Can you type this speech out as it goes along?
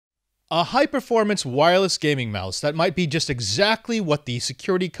A high-performance wireless gaming mouse that might be just exactly what the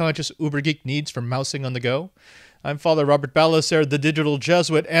security-conscious uber geek needs for mousing on the go. I'm Father Robert Ballecer, the Digital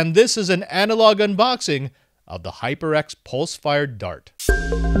Jesuit, and this is an analog unboxing of the HyperX Pulsefire Dart.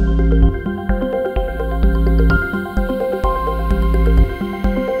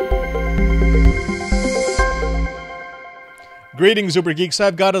 Greetings, Uber Geeks.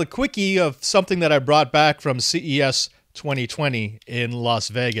 I've got a quickie of something that I brought back from CES 2020 in Las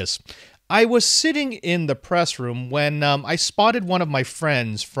Vegas. I was sitting in the press room when I spotted one of my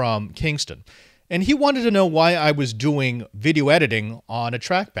friends from Kingston, and he wanted to know why I was doing video editing on a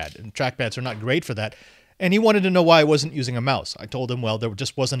trackpad, and trackpads are not great for that, and he wanted to know why I wasn't using a mouse. I told him, well, there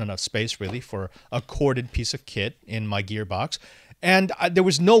just wasn't enough space, really, for a corded piece of kit in my gearbox, and there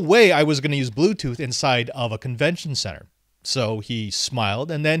was no way I was going to use Bluetooth inside of a convention center. So he smiled,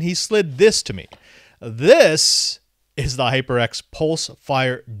 and then he slid this to me. This is the HyperX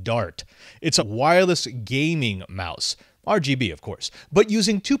Pulsefire Dart. It's a wireless gaming mouse, RGB of course, but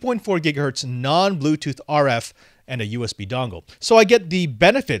using 2.4 gigahertz non-Bluetooth RF and a USB dongle. So I get the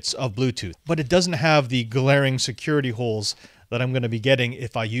benefits of Bluetooth, but it doesn't have the glaring security holes that I'm going to be getting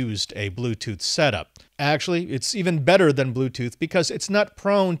if I used a Bluetooth setup. Actually, it's even better than Bluetooth because it's not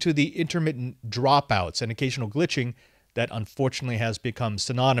prone to the intermittent dropouts and occasional glitching that unfortunately has become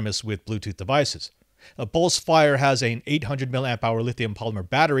synonymous with Bluetooth devices. A Pulsefire has an 800 mAh lithium polymer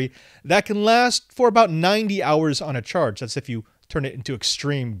battery that can last for about 90 hours on a charge. That's if you turn it into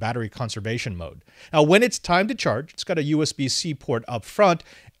extreme battery conservation mode. Now, when it's time to charge, it's got a USB-C port up front,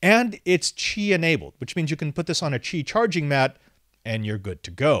 and it's Qi enabled, which means you can put this on a Qi charging mat, and you're good to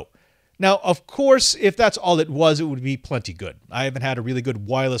go. Now, of course, if that's all it would be plenty good. I haven't had a really good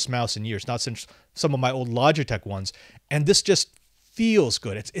wireless mouse in years, not since some of my old Logitech ones, and this just feels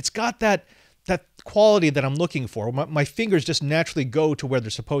good. It's got that quality that I'm looking for. My fingers just naturally go to where they're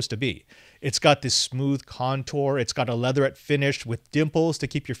supposed to be. It's got this smooth contour. It's got a leatherette finish with dimples to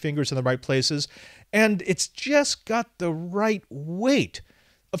keep your fingers in the right places. And it's just got the right weight.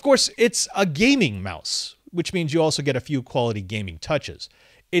 Of course, it's a gaming mouse, which means you also get a few quality gaming touches.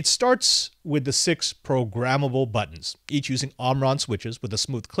 It starts with the 6 programmable buttons, each using Omron switches with a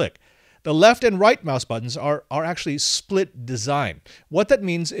smooth click. The left and right mouse buttons are actually split design. What that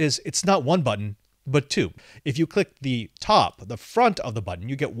means is it's not one button, but 2. If you click the top, the front of the button,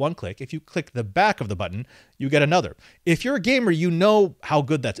 you get 1 click. If you click the back of the button, you get another. If you're a gamer, you know how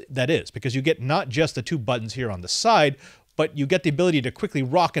good that is because you get not just the 2 buttons here on the side, but you get the ability to quickly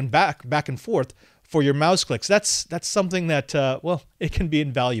rock and back and forth for your mouse clicks. That's something that, well, it can be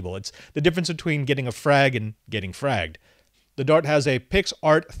invaluable. It's the difference between getting a frag and getting fragged. The Dart has a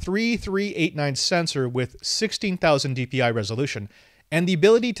PixArt 3389 sensor with 16,000 dpi resolution and the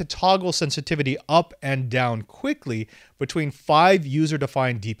ability to toggle sensitivity up and down quickly between 5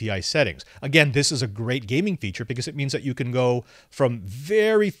 user-defined DPI settings. Again, this is a great gaming feature because it means that you can go from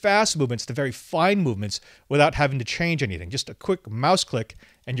very fast movements to very fine movements without having to change anything. Just a quick mouse click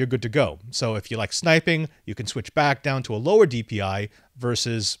and you're good to go. So if you like sniping, you can switch back down to a lower DPI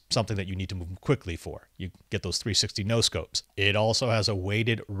versus something that you need to move quickly for. You get those 360 no-scopes. It also has a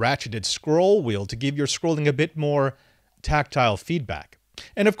weighted, ratcheted scroll wheel to give your scrolling a bit more tactile feedback.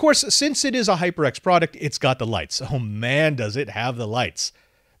 And of course, since it is a HyperX product, it's got the lights. Oh man, does it have the lights.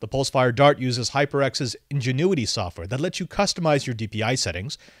 The Pulsefire Dart uses HyperX's Ingenuity software that lets you customize your DPI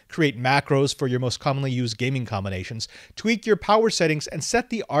settings, create macros for your most commonly used gaming combinations, tweak your power settings, and set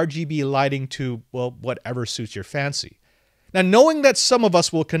the RGB lighting to, well, whatever suits your fancy. Now, knowing that some of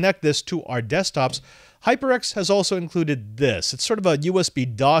us will connect this to our desktops, HyperX has also included this. It's sort of a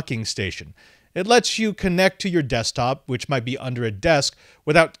USB docking station. It lets you connect to your desktop, which might be under a desk,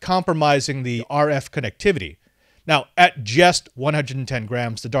 without compromising the RF connectivity. Now, at just 110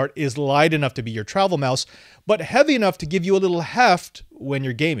 grams, the Dart is light enough to be your travel mouse, but heavy enough to give you a little heft when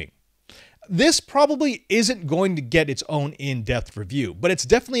you're gaming. This probably isn't going to get its own in-depth review, but it's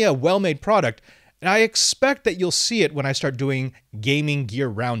definitely a well-made product, and I expect that you'll see it when I start doing gaming gear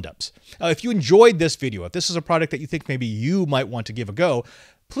roundups. If you enjoyed this video, if this is a product that you think maybe you might want to give a go,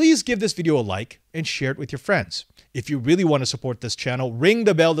 please give this video a like and share it with your friends. If you really want to support this channel, ring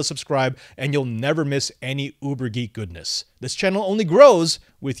the bell to subscribe and you'll never miss any Uber Geek goodness. This channel only grows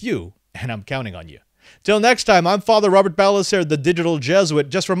with you, and I'm counting on you. Till next time, I'm Father Robert Ballecer, the Digital Jesuit,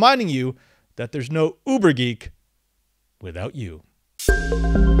 just reminding you that there's no Uber Geek without you.